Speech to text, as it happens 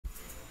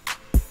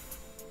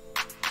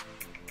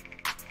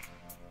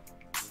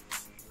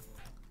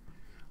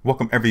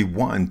Welcome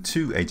everyone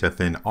to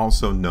HueFin,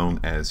 also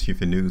known as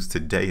HueFin News.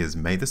 Today is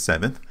May the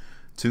 7th,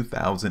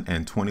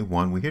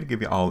 2021. We're here to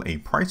give you all a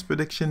price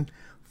prediction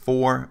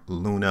for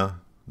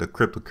Luna, the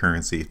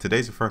cryptocurrency. If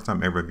today's the first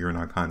time ever viewing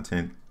our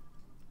content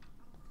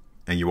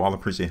and you all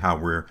appreciate how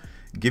we're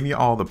giving you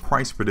all the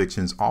price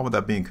predictions, all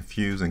without being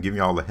confused, and giving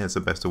you all the heads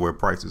up as to where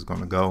price is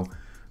going to go,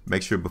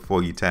 make sure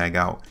before you tag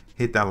out,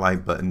 hit that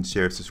like button,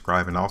 share,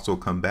 subscribe, and also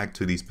come back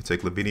to these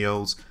particular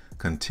videos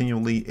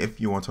continually if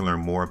you want to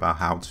learn more about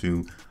how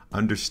to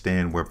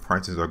understand where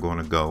prices are going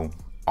to go,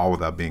 all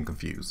without being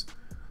confused.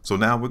 So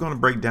now we're going to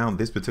break down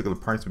this particular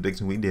price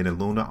prediction we did in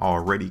Luna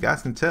already. You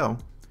guys can tell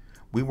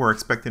we were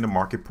expecting the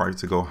market price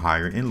to go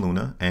higher in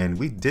Luna, and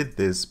we did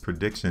this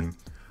prediction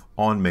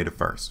on May the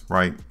 1st,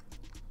 right?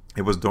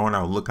 It was during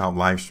our lookout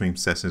live stream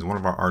sessions. One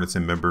of our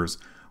artisan members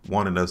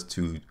wanted us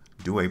to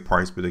do a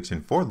price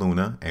prediction for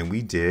Luna, and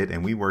we did,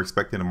 and we were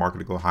expecting the market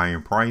to go higher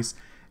in price.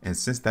 And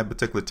since that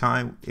particular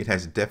time, it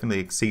has definitely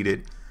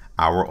exceeded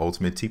our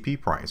ultimate TP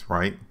price,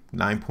 right?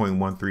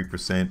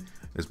 9.13%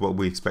 is what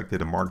we expected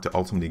the market to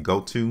ultimately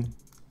go to.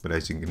 But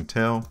as you can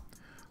tell,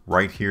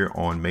 right here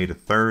on May the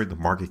 3rd, the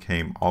market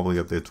came all the way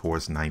up there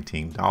towards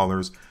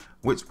 $19,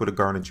 which would have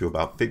garnered you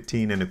about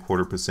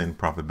 15.25%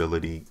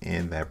 profitability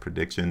in that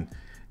prediction.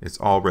 It's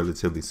all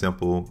relatively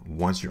simple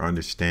once you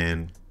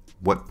understand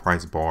what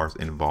price bars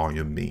and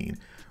volume mean.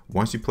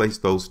 Once you place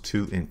those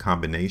two in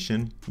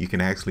combination, you can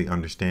actually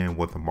understand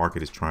what the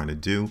market is trying to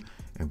do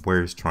and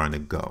where it's trying to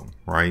go,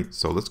 right?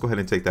 So let's go ahead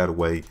and take that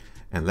away,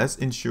 and let's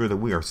ensure that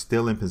we are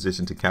still in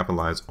position to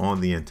capitalize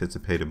on the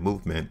anticipated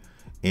movement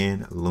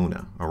in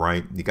Luna. All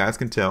right, you guys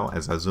can tell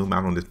as I zoom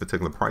out on this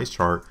particular price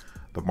chart,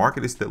 the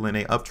market is still in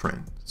a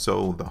uptrend.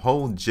 So the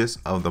whole gist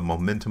of the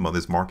momentum of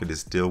this market is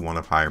still one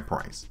of higher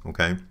price.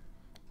 Okay,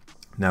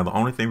 now the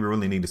only thing we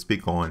really need to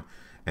speak on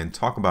and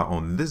talk about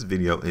on this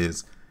video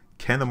is,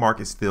 can the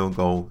market still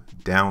go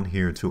down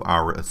here to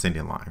our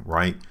ascending line,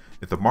 right?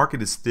 If the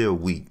market is still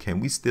weak,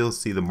 can we still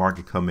see the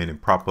market come in and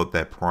prop up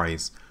that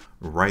price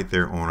right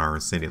there on our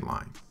ascending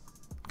line?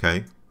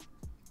 Okay,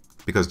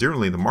 because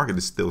generally the market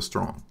is still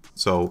strong.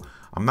 So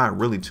I'm not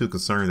really too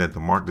concerned that the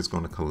market is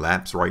going to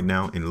collapse right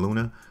now in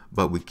Luna,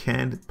 but we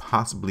can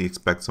possibly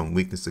expect some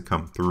weakness to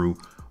come through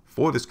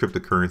for this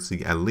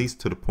cryptocurrency, at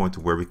least to the point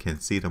to where we can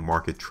see the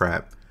market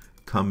trap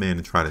come in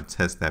and try to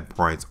test that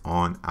price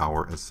on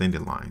our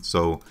ascending line.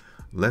 So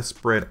let's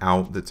spread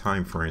out the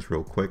time frames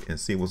real quick and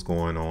see what's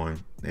going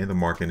on in the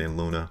market in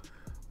Luna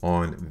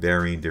on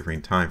varying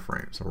different time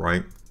frames. All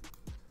right,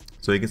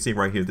 so you can see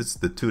right here, this is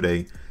the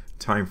 2-day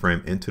time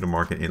frame into the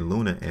market in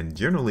Luna, and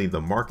generally the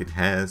market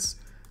has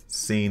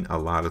seen a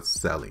lot of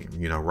selling,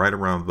 you know, right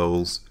around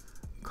those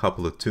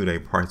couple of 2-day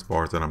price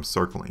bars that I'm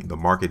circling. The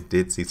market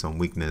did see some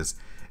weakness,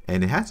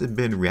 and it hasn't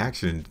been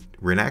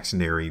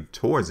reactionary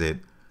towards it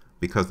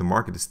because the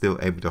market is still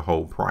able to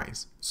hold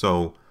price.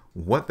 So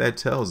what that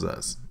tells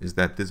us is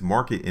that this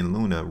market in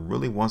Luna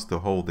really wants to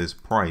hold this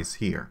price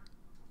here.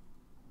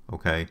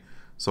 Okay,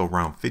 so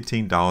around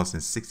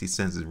 $15.60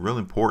 is really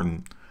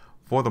important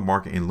for the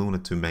market in Luna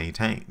to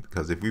maintain,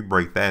 because if we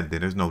break that,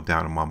 then there's no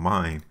doubt in my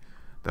mind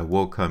that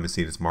we'll come and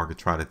see this market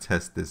try to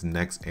test this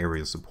next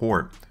area of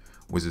support,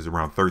 which is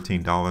around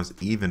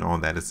 $13, even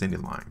on that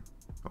ascending line.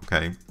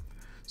 Okay,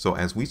 so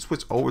as we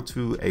switch over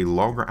to a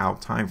longer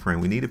out time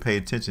frame, we need to pay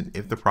attention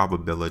if the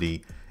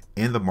probability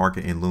in the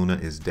market in Luna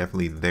is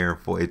definitely there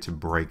for it to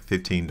break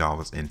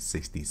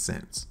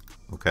 $15.60.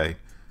 Okay,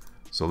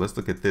 so let's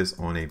look at this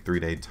on a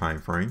 3-day time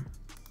frame.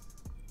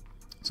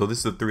 So this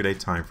is a 3-day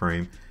time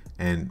frame,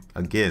 and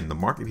again, the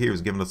market here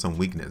is giving us some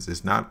weakness.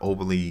 It's not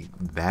overly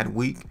that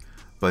weak,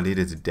 but it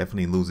is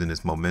definitely losing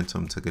its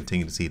momentum to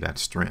continue to see that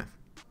strength.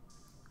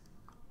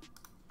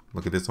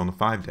 Look at this on the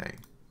 5-day.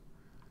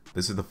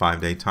 This is the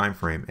 5-day time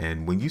frame,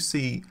 and when you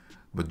see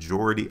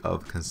majority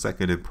of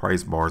consecutive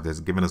price bars that's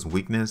giving us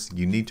weakness,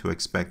 you need to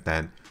expect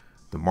that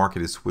the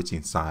market is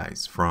switching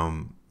sides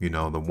from, you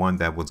know, the one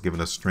that was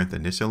giving us strength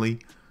initially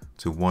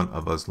to one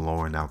of us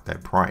lowering out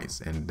that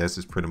price. And this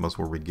is pretty much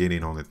what we're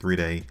getting on the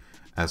 3-day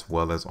as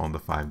well as on the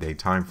 5-day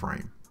time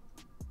frame.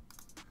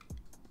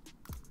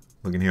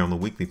 Looking here on the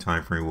weekly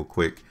time frame real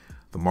quick,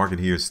 the market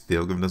here is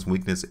still giving us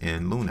weakness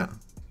in Luna.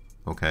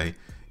 Okay,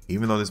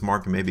 even though this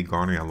market may be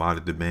garnering a lot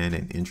of demand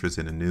and interest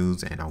in the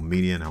news and on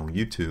media and on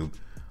YouTube,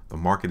 the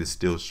market is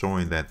still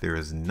showing that there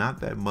is not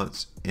that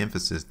much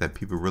emphasis that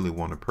people really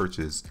want to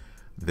purchase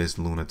this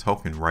Luna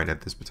token right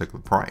at this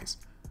particular price.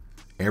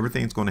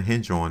 Everything's going to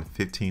hinge on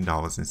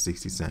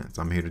 $15.60.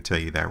 I'm here to tell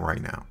you that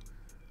right now.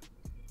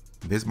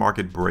 This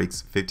market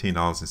breaks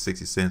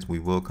 $15.60, we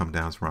will come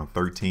down to around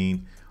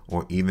 13,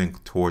 or even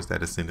towards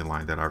that ascending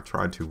line that I've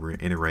tried to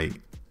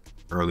reiterate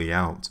early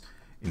out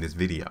in this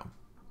video.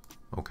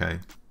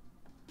 Okay,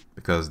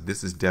 because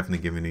this is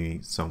definitely giving me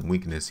some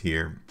weakness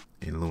here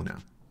in Luna.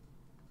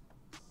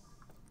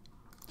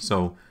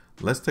 So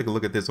let's take a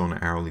look at this on an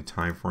hourly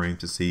time frame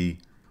to see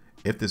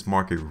if this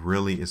market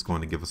really is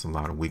going to give us a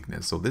lot of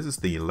weakness. So this is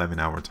the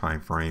 11-hour time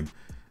frame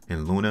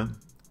in Luna,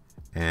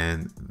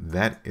 and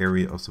that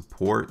area of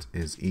support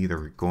is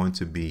either going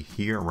to be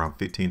here around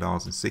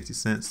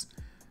 $15.60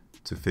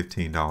 to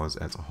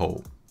 $15 as a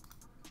whole.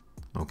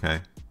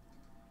 Okay.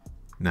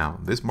 Now,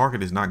 this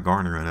market is not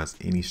garnering us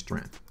any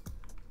strength.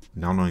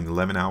 Not on the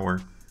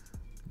 11-hour,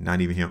 not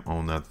even here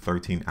on the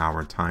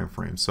 13-hour time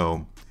frame.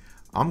 So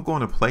I'm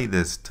going to play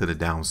this to the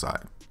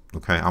downside.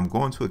 Okay, I'm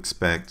going to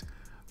expect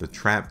the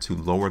trap to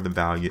lower the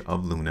value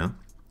of Luna.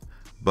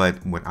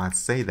 But when I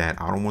say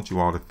that, I don't want you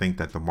all to think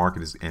that the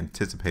market is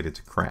anticipated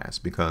to crash,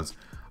 because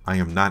I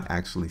am not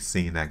actually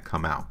seeing that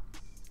come out.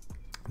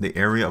 The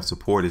area of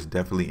support is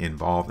definitely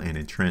involved and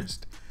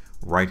entrenched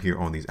right here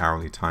on these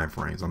hourly time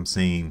frames. I'm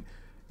seeing,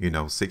 you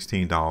know,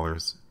 $16,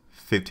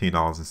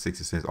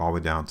 $15.60 all the way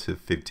down to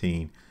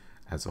 15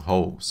 as a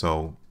whole.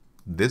 So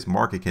this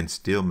market can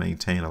still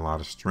maintain a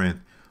lot of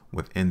strength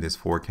within this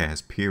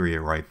forecast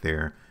period right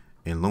there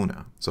in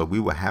Luna. So we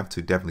will have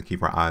to definitely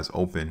keep our eyes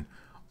open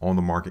on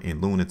the market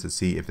in Luna to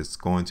see if it's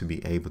going to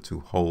be able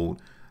to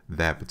hold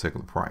that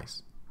particular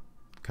price.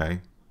 Okay.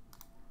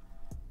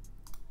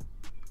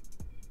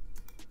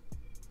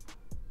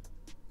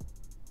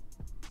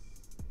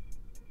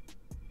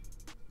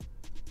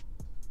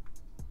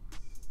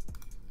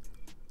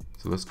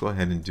 So let's go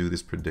ahead and do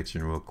this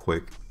prediction real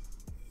quick.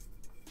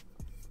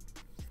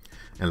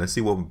 And let's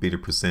see what would be the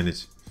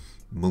percentage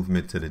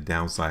movement to the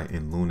downside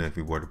in Luna if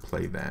we were to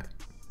play that.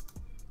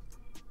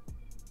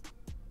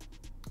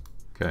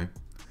 Okay.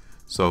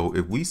 So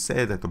if we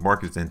said that the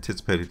market is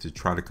anticipated to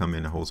try to come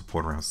in and hold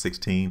support around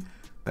 16,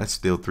 that's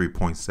still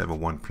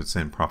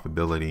 3.71%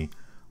 profitability.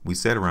 We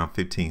said around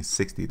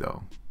 15.60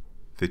 though,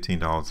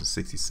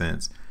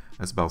 $15.60.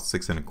 That's about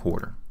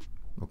 6.25.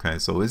 Okay,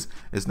 so it's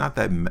not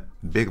that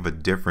big of a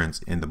difference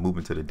in the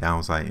movement to the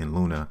downside in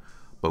Luna,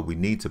 but we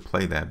need to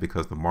play that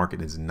because the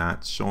market is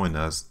not showing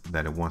us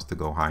that it wants to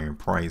go higher in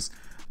price,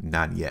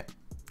 not yet.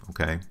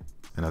 Okay,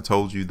 and I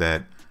told you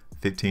that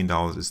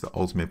 $15 is the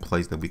ultimate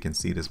place that we can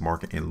see this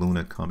market in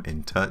Luna come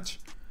in touch,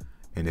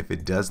 and if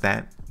it does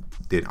that,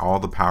 then all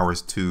the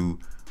powers to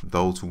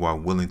those who are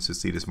willing to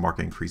see this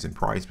market increase in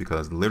price,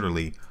 because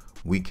literally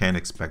we can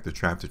expect the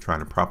trap to try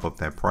to prop up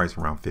that price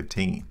around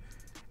 15.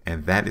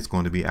 And that is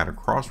going to be at a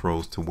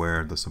crossroads to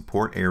where the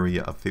support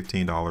area of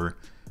 $15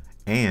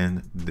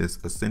 and this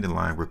ascending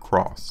line will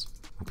cross.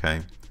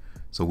 Okay,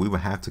 so we will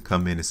have to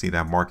come in and see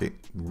that market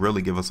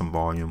really give us some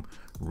volume,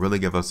 really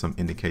give us some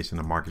indication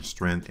of market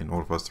strength in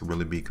order for us to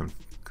really be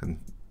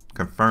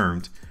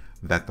confirmed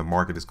that the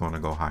market is going to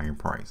go higher in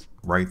price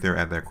right there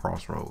at that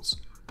crossroads.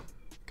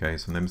 Okay,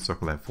 so let me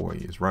circle that for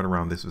you. It's right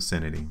around this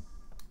vicinity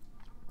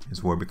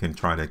is where we can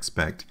try to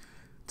expect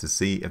to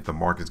see if the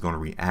market is going to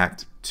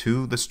react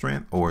to the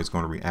strength or it's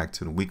going to react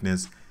to the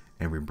weakness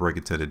and we break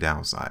it to the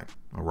downside.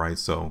 All right,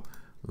 so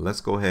let's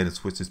go ahead and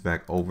switch this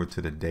back over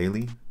to the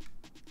daily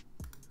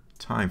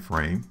time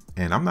frame.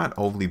 And I'm not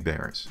overly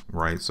bearish,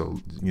 right?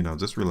 So, you know,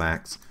 just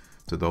relax.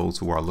 To those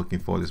who are looking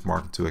for this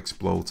market to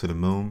explode to the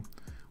moon,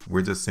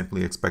 we're just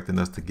simply expecting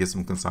us to get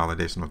some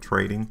consolidation of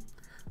trading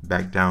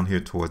back down here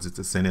towards its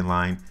ascending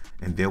line,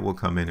 and then we'll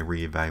come in and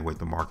reevaluate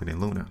the market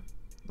in Luna.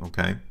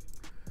 Okay,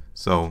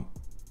 so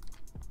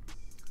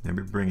let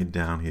me bring it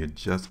down here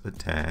just a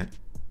tad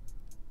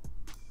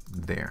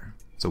there.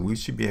 So we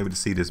should be able to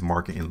see this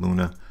market in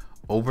Luna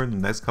over the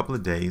next couple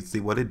of days, see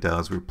what it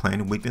does. We're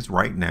playing weakness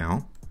right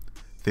now.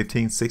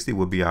 15.60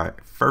 will be our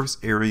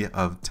first area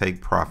of take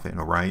profit.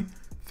 All right,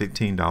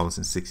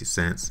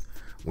 $15.60,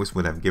 which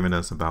would have given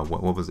us about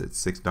what was it,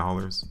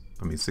 $6?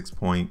 I mean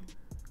 6%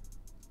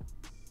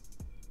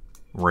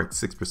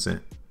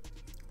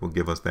 will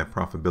give us that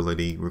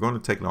profitability. We're going to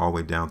take it all the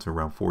way down to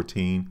around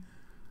 $14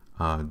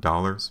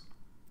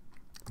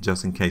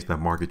 just in case that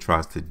market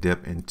tries to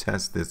dip and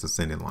test this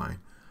ascending line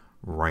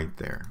right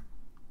there.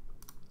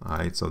 All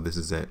right, so this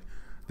is it.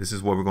 This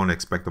is what we're going to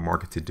expect the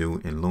market to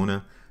do in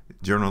Luna.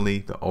 Generally,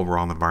 the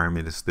overall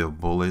environment is still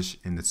bullish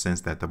in the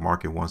sense that the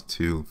market wants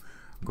to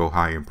go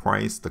higher in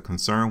price. The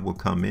concern will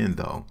come in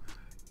though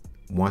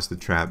once the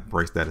trap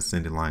breaks that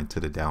ascending line to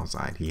the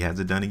downside. He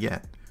hasn't done it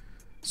yet.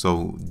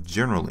 So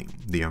generally,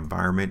 the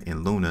environment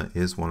in Luna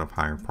is one of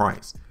higher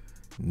price.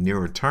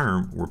 Nearer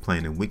term, we're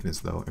playing in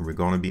weakness though, and we're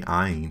going to be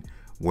eyeing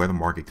where the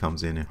market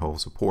comes in and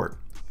holds support.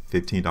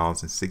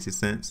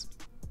 $15.60,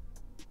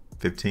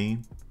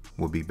 15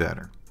 will be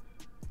better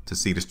to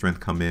see the strength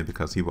come in,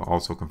 because he will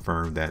also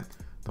confirm that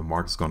the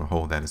market's going to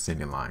hold that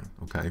ascending line.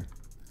 Okay,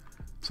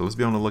 so let's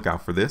be on the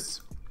lookout for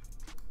this.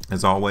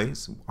 As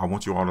always, I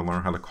want you all to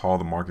learn how to call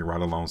the market right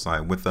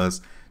alongside with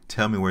us.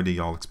 Tell me, where do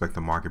y'all expect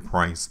the market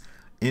price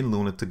in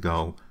Luna to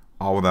go,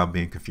 all without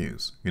being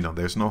confused? You know,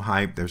 there's no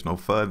hype, there's no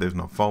FUD, there's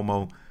no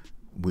FOMO.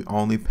 We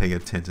only pay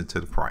attention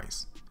to the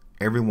price.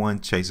 Everyone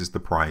chases the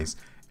price.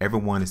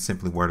 Everyone is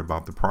simply worried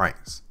about the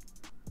price.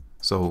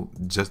 So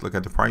just look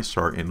at the price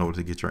chart in order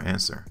to get your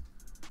answer.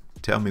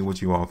 Tell me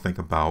what you all think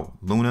about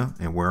Luna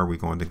and where are we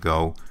going to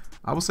go.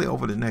 I would say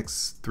over the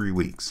next 3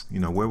 weeks, you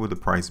know, where will the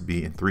price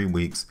be in 3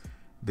 weeks?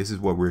 This is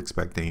what we're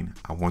expecting.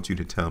 I want you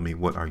to tell me,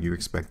 what are you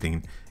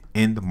expecting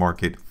in the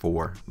market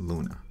for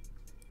Luna?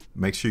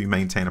 Make sure you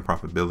maintain a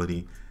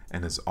profitability,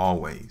 and as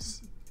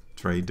always,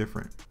 trade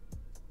different.